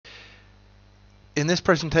In this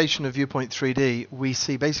presentation of ViewPoint 3D, we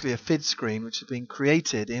see basically a FIDS screen which has been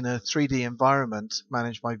created in a 3D environment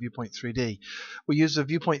managed by ViewPoint 3D. We use the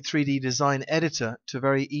ViewPoint 3D design editor to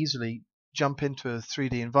very easily jump into a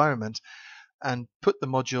 3D environment and put the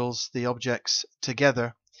modules, the objects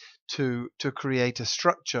together to create a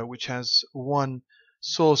structure which has one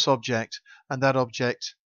source object, and that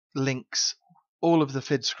object links all of the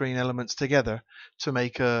FIDS screen elements together to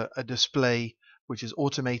make a display which is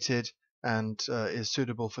automated and is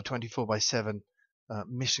suitable for 24/7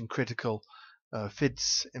 mission critical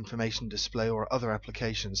FIDS information display or other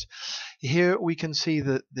applications. Here we can see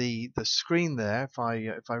that the screen there, if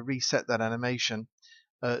I reset that animation,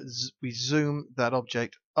 we zoom that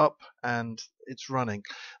object up and it's running.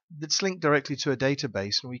 It's linked directly to a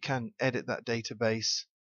database, and we can edit that database,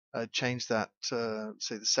 change that,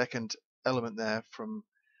 say the second element there from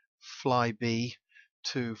fly B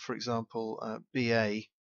to, for example, BA,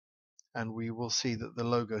 and we will see that the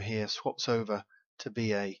logo here swaps over to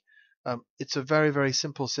BA. It's a very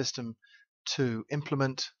simple system to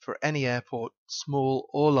implement for any airport, small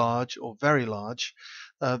or large or very large.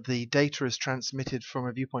 The data is transmitted from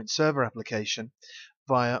a ViewPoint server application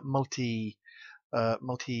via multi-cast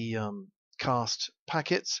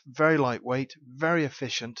packets, very lightweight, very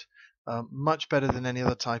efficient, much better than any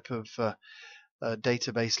other type of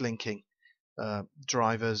database linking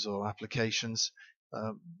drivers or applications,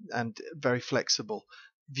 and very flexible.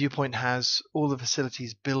 ViewPoint has all the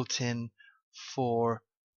facilities built in for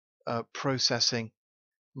processing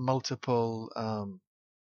multiple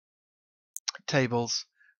tables,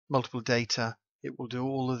 multiple data. It will do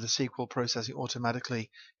all of the SQL processing automatically.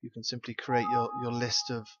 You can simply create your list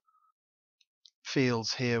of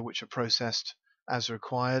fields here which are processed as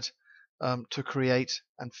required to create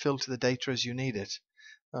and filter the data as you need it.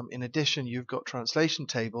 In addition, you've got translation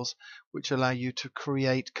tables which allow you to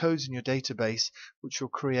create codes in your database which will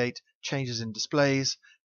create changes in displays,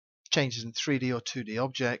 changes in 3D or 2D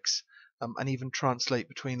objects, and even translate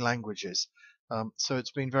between languages. So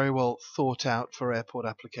it's been very well thought out for airport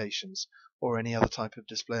applications or any other type of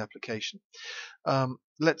display application.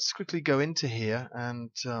 Let's quickly go into here and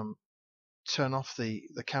turn off the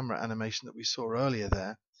camera animation that we saw earlier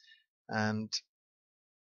there, and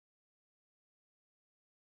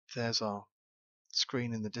there's our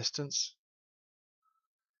screen in the distance.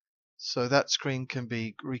 So that screen can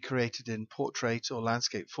be recreated in portrait or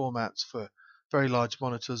landscape formats for very large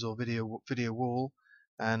monitors or video wall,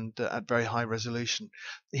 and at very high resolution.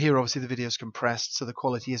 Here obviously the video is compressed, so the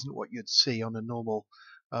quality isn't what you'd see on a normal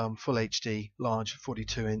full HD large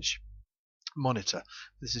 42-inch monitor.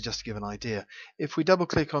 This is just to give an idea. If we double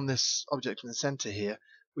click on this object in the center here,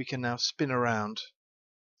 we can now spin around.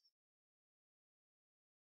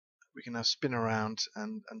 We can now spin around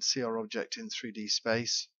and see our object in 3D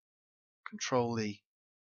space, control the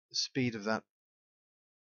speed of that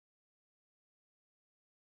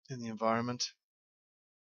in the environment,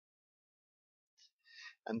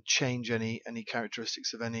 and change any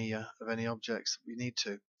characteristics of any objects that we need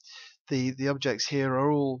to. The objects here are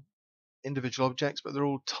all individual objects, but they're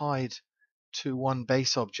all tied to one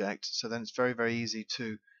base object, so then it's very easy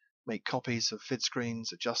to make copies of FID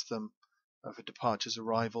screens, adjust them for departures,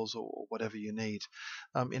 arrivals, or whatever you need.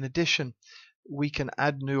 In addition, we can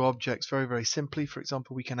add new objects very simply. For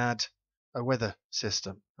example, we can add a weather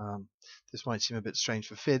system. This might seem a bit strange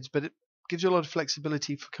for FIDS, but it gives you a lot of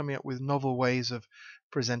flexibility for coming up with novel ways of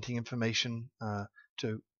presenting information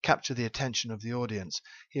to capture the attention of the audience.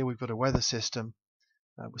 Here we've got a weather system.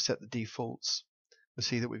 We'll set the defaults. We'll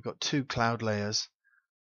see that we've got two cloud layers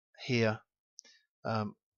here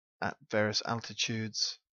at various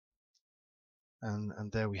altitudes,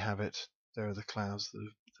 and there we have it. There are the clouds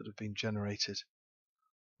that have been generated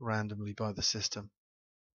randomly by the system.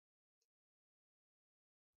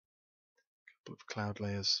 A couple of cloud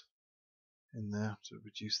layers in there to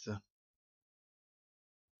reduce the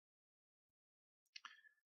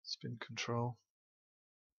spin control.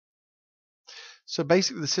 So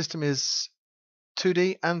basically the system is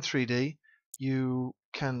 2D and 3D. You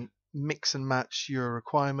can mix and match your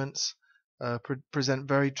requirements, present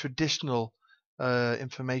very traditional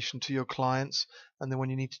information to your clients, and then when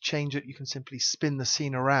you need to change it, you can simply spin the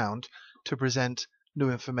scene around to present new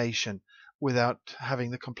information without having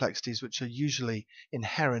the complexities which are usually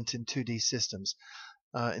inherent in 2D systems.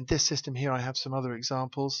 In this system here I have some other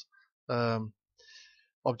examples.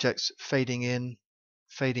 Objects fading in,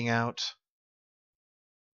 fading out.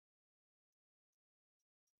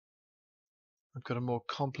 I've got a more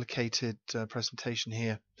complicated presentation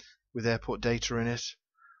here with airport data in it,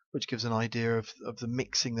 which gives an idea of the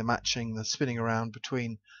mixing, the matching, the spinning around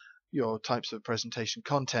between your types of presentation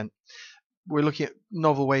content. We're looking at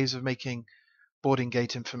novel ways of making boarding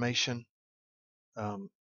gate information,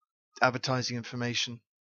 advertising information,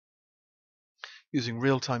 using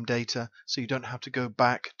real-time data, so you don't have to go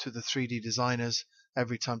back to the 3D designers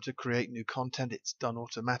every time to create new content. It's done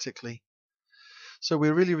automatically. So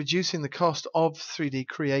we're really reducing the cost of 3D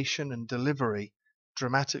creation and delivery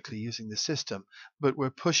dramatically using the system, but we're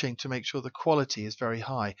pushing to make sure the quality is very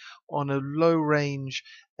high. On a low-range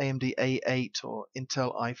AMD A8 or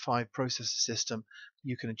Intel i5 processor system,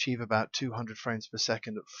 you can achieve about 200 frames per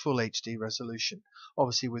second at full HD resolution.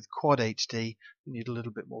 Obviously with Quad HD, you need a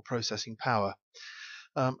little bit more processing power.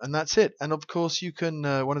 And that's it. And of course, you can.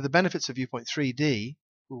 One of the benefits of ViewPoint 3D,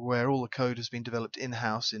 where all the code has been developed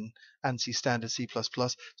in-house in ANSI standard C++,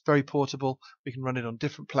 it's very portable. We can run it on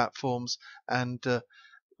different platforms, and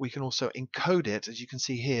we can also encode it, as you can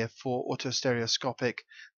see here, for autostereoscopic,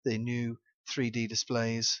 the new 3D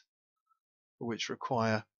displays, which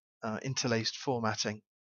require interlaced formatting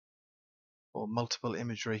or multiple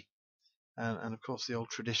imagery. And of course the old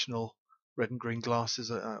traditional red and green glasses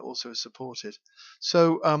are also supported.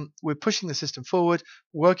 So we're pushing the system forward,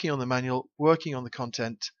 working on the manual, working on the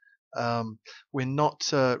content. We're not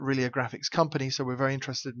really a graphics company, so we're very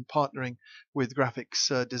interested in partnering with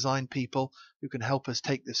graphics design people who can help us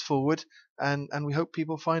take this forward, and we hope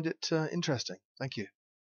people find it interesting. Thank you.